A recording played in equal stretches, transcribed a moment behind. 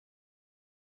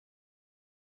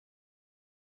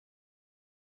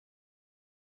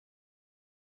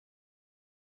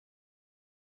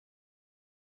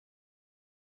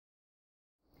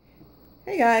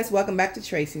Hey guys, welcome back to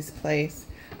Tracie's Place.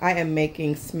 I am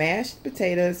making smashed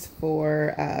potatoes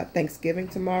for Thanksgiving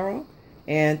tomorrow.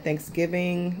 And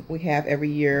Thanksgiving we have every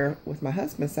year with my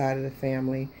husband's side of the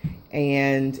family.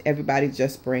 And everybody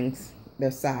just brings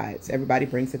their sides. Everybody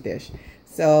brings a dish.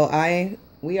 So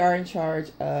we are in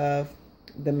charge of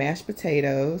the mashed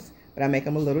potatoes, but I make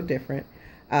them a little different.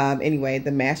 Anyway,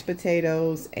 the mashed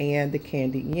potatoes and the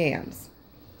candied yams.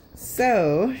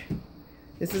 So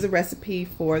this is a recipe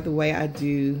for the way I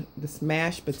do the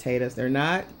smashed potatoes. They're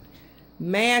not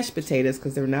mashed potatoes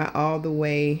because they're not all the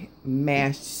way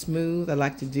mashed smooth. I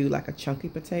like to do like a chunky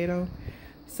potato.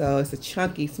 So it's a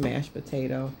chunky smashed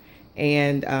potato.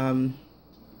 And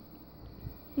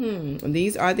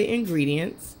these are the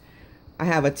ingredients. I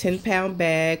have a 10-pound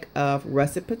bag of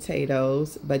russet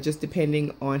potatoes, but just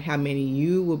depending on how many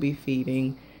you will be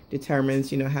feeding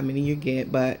determines, how many you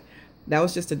get. But that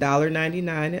was just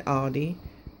 $1.99 at Aldi.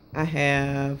 I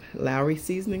have Lowry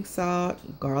seasoning salt,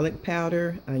 garlic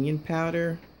powder, onion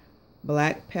powder,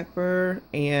 black pepper,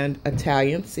 and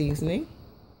Italian seasoning,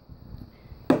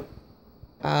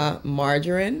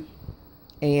 margarine,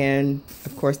 and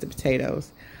of course the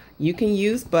potatoes. You can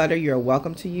use butter. You're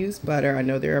welcome to use butter. I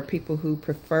know there are people who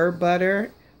prefer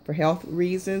butter for health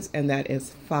reasons, and that is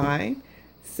fine.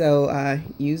 So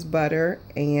use butter.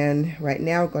 And right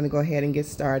now we're going to go ahead and get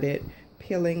started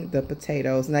peeling the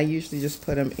potatoes. And I usually just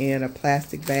put them in a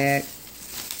plastic bag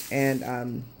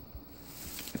and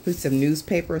put some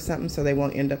newspaper or something so they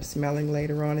won't end up smelling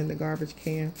later on in the garbage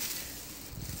can.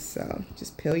 So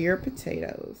just peel your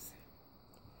potatoes.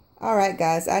 Alright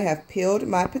guys, I have peeled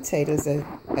my potatoes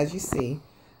as you see.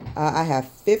 I have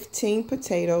 15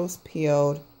 potatoes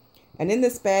peeled. And in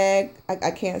this bag,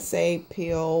 I can't say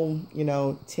peel,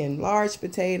 10 large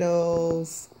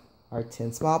potatoes or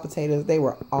 10 small potatoes. They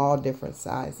were all different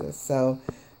sizes. So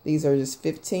these are just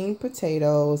 15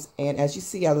 potatoes. And as you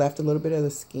see, I left a little bit of the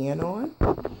skin on.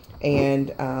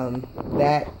 And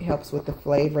that helps with the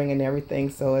flavoring and everything.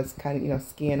 So it's kind of,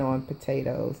 skin on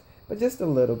potatoes, but just a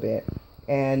little bit.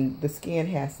 And the skin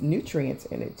has nutrients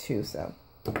in it too. So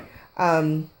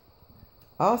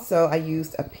also I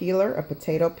used a peeler, a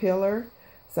potato peeler.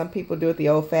 Some people do it the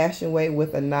old-fashioned way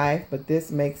with a knife, but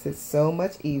this makes it so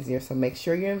much easier. So make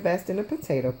sure you invest in a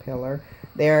potato peeler.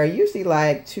 They're usually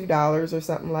like $2 or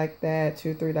something like that,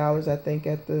 $2 or $3 I think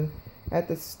at the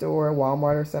store,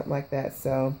 Walmart or something like that.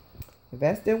 So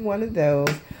invest in one of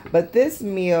those. But this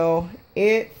meal,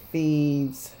 it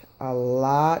feeds a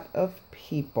lot of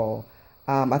people.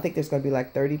 I think there's going to be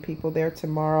like 30 people there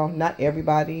tomorrow. Not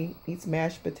everybody eats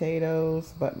mashed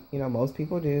potatoes, but most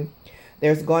people do.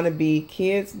 There's going to be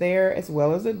kids there as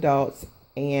well as adults.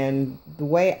 And the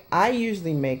way I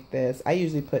usually make this, I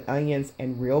usually put onions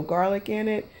and real garlic in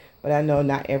it. But I know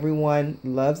not everyone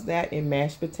loves that in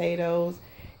mashed potatoes.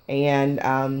 And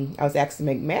I was asked to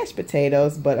make mashed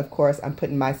potatoes, but of course I'm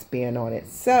putting my spin on it.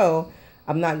 So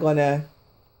I'm not going to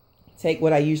take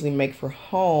what I usually make for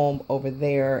home over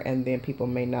there, and then people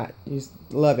may not just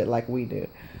love it like we do.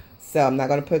 So I'm not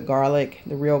going to put garlic,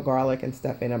 the real garlic and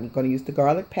stuff in. I'm going to use the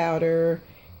garlic powder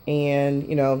and,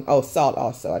 salt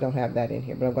also. I don't have that in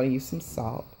here, but I'm going to use some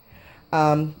salt.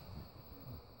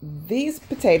 These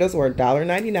potatoes were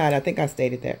 $1.99. I think I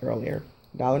stated that earlier.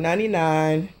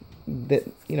 $1.99.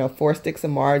 4 sticks of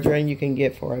margarine you can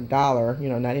get for $1,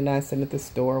 99 cents at the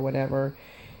store or whatever.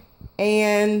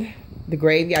 And the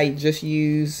gravy I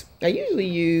usually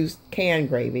use canned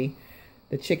gravy,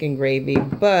 the chicken gravy,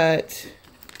 but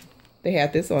they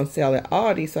had this on sale at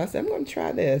Aldi, so I said I'm going to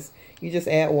try this. You just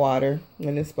add water,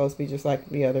 and it's supposed to be just like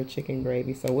the other chicken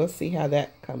gravy, so we'll see how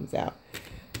that comes out.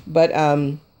 But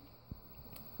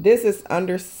this is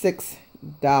under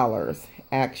 $6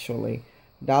 actually,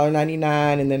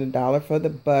 $1.99, and then $1 for the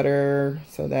butter,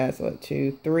 so that's what,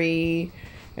 2, 3.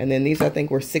 And then these I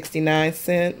think were 69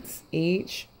 cents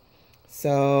each.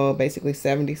 So basically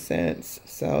 70 cents.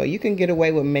 So you can get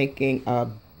away with making a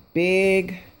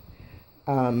big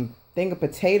thing of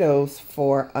potatoes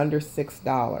for under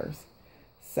 $6.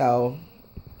 So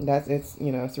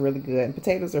it's really good. And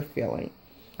potatoes are filling.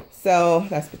 So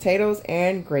that's potatoes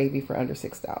and gravy for under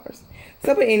 $6.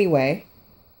 So but anyway,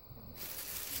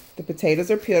 the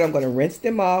potatoes are peeled. I'm going to rinse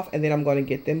them off and then I'm going to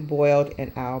get them boiled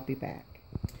and I'll be back.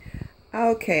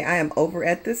 Okay, I am over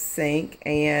at the sink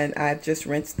and I've just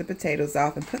rinsed the potatoes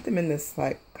off and put them in this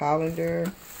like colander.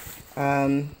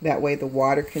 That way the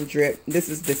water can drip. This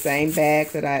is the same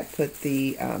bag that I put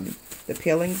the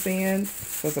peelings in.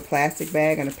 So it's a plastic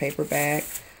bag and a paper bag.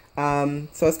 So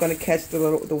it's going to catch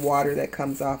the water that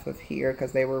comes off of here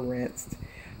because they were rinsed.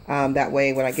 That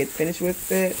way when I get finished with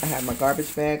it, I have my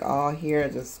garbage bag all here. I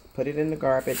just put it in the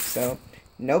garbage. So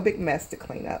no big mess to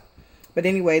clean up. But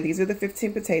anyway, these are the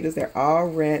 15 potatoes. They're all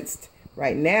rinsed.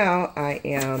 Right now, I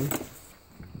am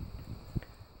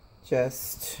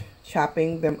just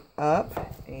chopping them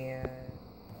up, and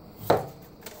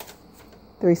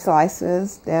 3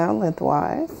 slices down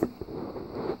lengthwise,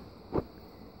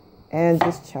 and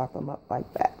just chop them up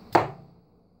like that.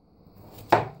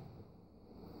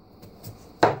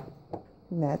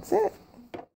 And that's it.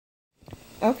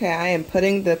 Okay, I am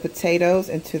putting the potatoes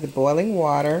into the boiling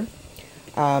water.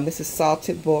 This is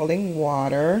salted boiling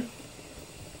water,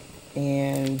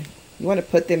 and you want to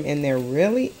put them in there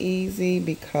really easy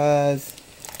because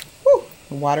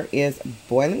the water is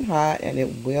boiling hot and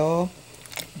it will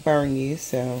burn you.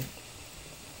 So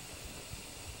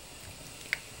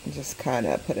just kind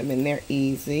of put them in there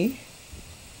easy.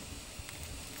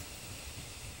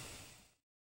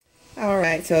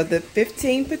 Alright, so the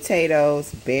 15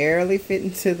 potatoes barely fit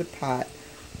into the pot,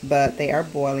 but they are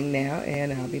boiling now,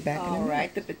 and I'll be back in a minute.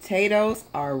 Alright, the potatoes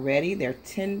are ready. They're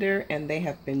tender and they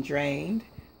have been drained.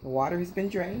 The water has been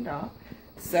drained off.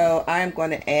 So I'm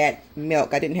going to add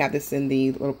milk. I didn't have this in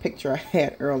the little picture I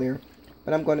had earlier,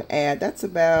 but I'm going to add, that's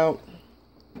about,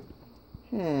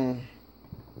 I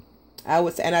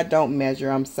would say, and I don't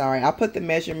measure, I'm sorry. I'll put the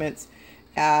measurements,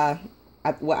 I've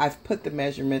put the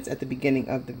measurements at the beginning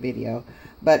of the video,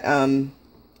 but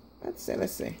let's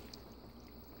see,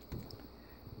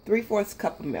 3/4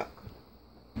 cup of milk,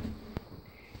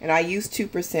 and I use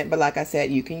 2%, but like I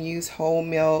said, you can use whole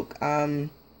milk,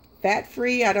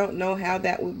 fat-free. I don't know how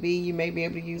that would be. You may be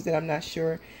able to use it, I'm not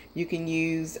sure. You can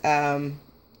use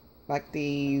like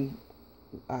the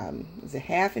is it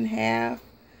half and half,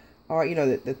 or you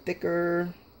know, the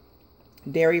thicker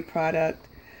dairy product.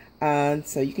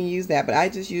 So you can use that, but I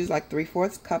just use like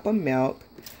 3/4 cup of milk,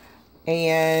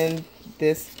 and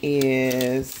this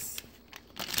is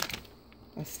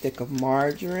a stick of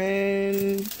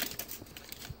margarine,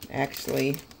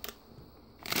 actually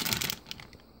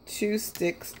 2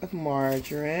 sticks of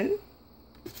margarine,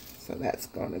 so that's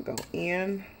going to go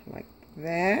in like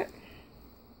that.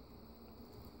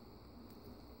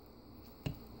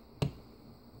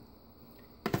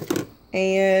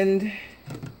 And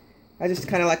I just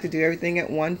kind of like to do everything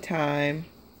at one time.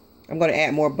 I'm going to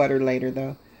add more butter later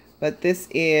though. But this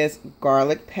is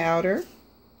garlic powder.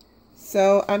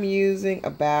 So I'm using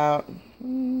about,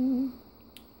 I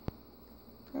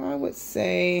would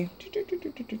say, it's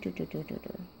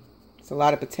a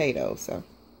lot of potatoes. So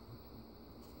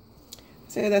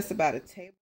say that's about a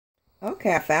table.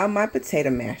 Okay, I found my potato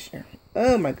masher.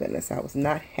 Oh my goodness, I was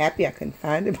not happy I couldn't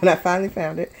find it, but I finally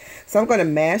found it. So I'm going to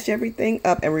mash everything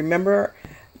up, and remember,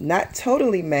 not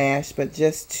totally mashed, but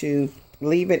just to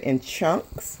leave it in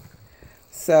chunks.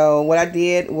 So what I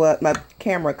did was, my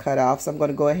camera cut off, so I'm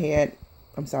going to go ahead.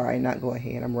 I'm sorry, not go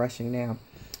ahead. I'm rushing now.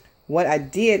 What I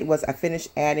did was I finished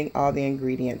adding all the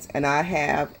ingredients, and I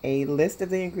have a list of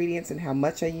the ingredients and how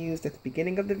much I used at the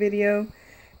beginning of the video.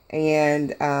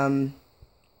 And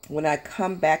when I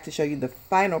come back to show you the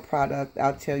final product,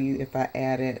 I'll tell you if I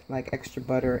added like extra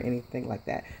butter or anything like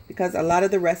that. Because a lot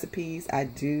of the recipes, I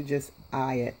do just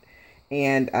eye it.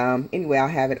 And anyway, I'll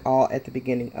have it all at the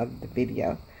beginning of the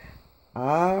video.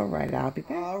 Alright, I'll be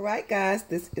back. Alright guys,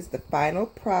 this is the final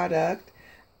product.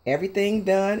 Everything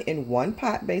done in one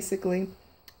pot basically.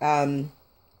 I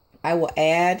will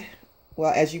add,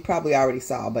 well, as you probably already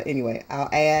saw, but anyway, I'll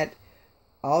add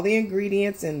all the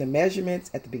ingredients and the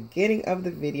measurements at the beginning of the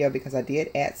video because I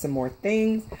did add some more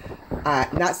things.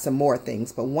 Not some more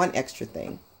things, but one extra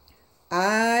thing.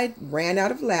 I ran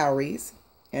out of Lowry's,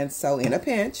 and so in a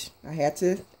pinch, I had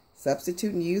to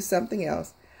substitute and use something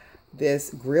else.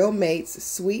 This Grill Mates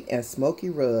Sweet and Smoky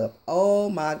Rub. Oh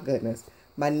my goodness.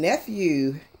 My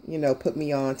nephew, you know, put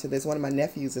me on to this. One of my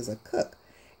nephews is a cook.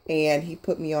 And he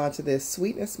put me on to this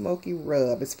sweet and smoky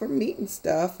rub. It's for meat and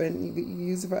stuff, and you can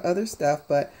use it for other stuff.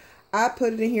 But I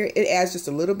put it in here. It adds just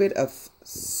a little bit of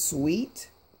sweet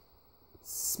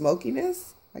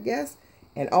smokiness, I guess.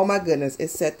 And oh my goodness, it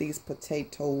set these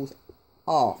potatoes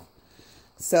off.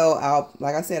 So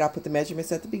like I said, I'll put the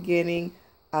measurements at the beginning.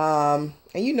 And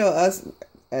you know us,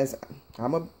 as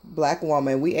I'm a black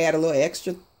woman, we add a little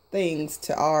extra things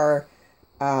to our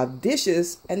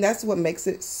dishes, and that's what makes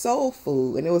it soul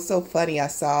food. And it was so funny. I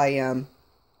saw a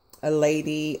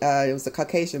lady, it was a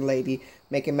Caucasian lady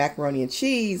making macaroni and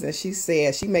cheese, and she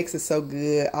said she makes it so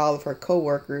good. All of her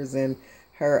coworkers and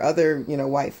her other, you know,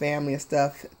 white family and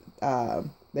stuff,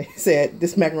 they said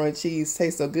this macaroni and cheese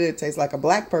tastes so good, it tastes like a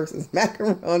black person's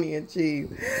macaroni and cheese.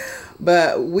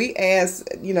 But we ask,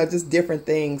 you know, just different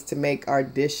things to make our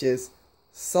dishes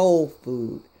soul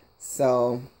food.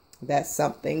 So that's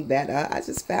something that I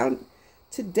just found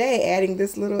today, adding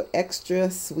this little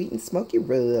extra sweet and smoky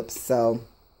rub. So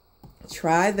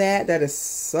try that. That is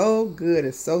so good.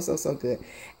 It's so good.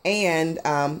 And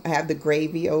I have the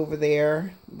gravy over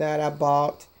there that I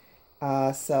bought.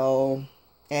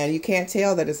 And you can't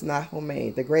tell that it's not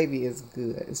homemade. The gravy is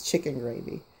good. It's chicken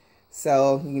gravy.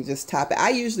 So you can just top it.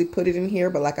 I usually put it in here,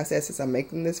 but like I said, since I'm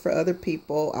making this for other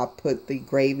people, I'll put the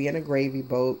gravy in a gravy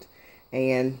boat,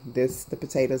 and the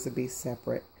potatoes will be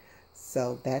separate.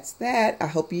 So that's that. I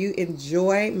hope you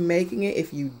enjoy making it.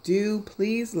 If you do,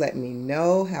 please let me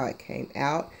know how it came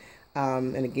out.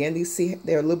 And again, you see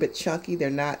they're a little bit chunky. They're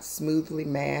not smoothly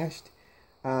mashed,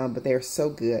 but they're so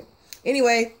good.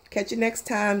 Anyway, catch you next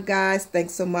time, guys.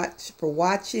 Thanks so much for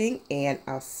watching, and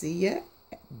I'll see you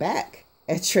back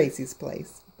at Tracie's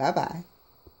place. Bye-bye.